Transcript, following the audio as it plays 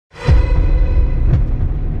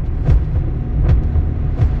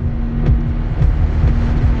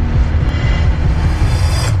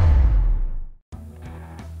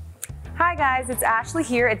guys, it's Ashley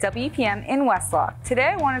here at WPM in Westlock. Today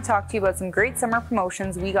I want to talk to you about some great summer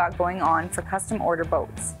promotions we got going on for custom order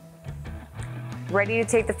boats. Ready to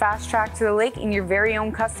take the fast track to the lake in your very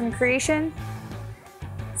own custom creation?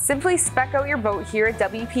 Simply spec out your boat here at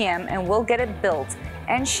WPM and we'll get it built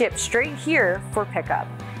and shipped straight here for pickup.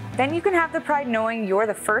 Then you can have the pride knowing you're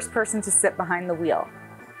the first person to sit behind the wheel.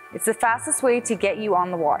 It's the fastest way to get you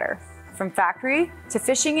on the water. From factory to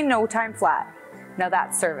fishing in no time flat. Now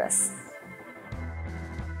that's service.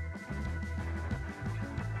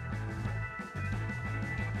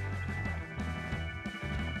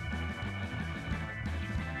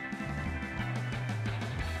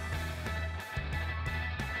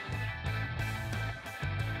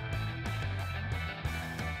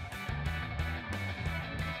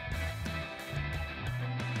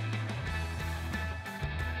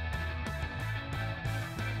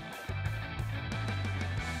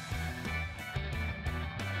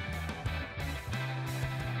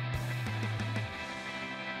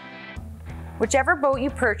 Whichever boat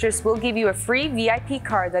you purchase will give you a free VIP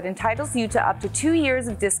card that entitles you to up to 2 years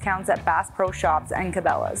of discounts at Bass Pro Shops and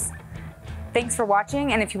Cabela's. Thanks for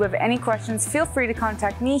watching, and if you have any questions, feel free to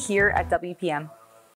contact me here at WPM.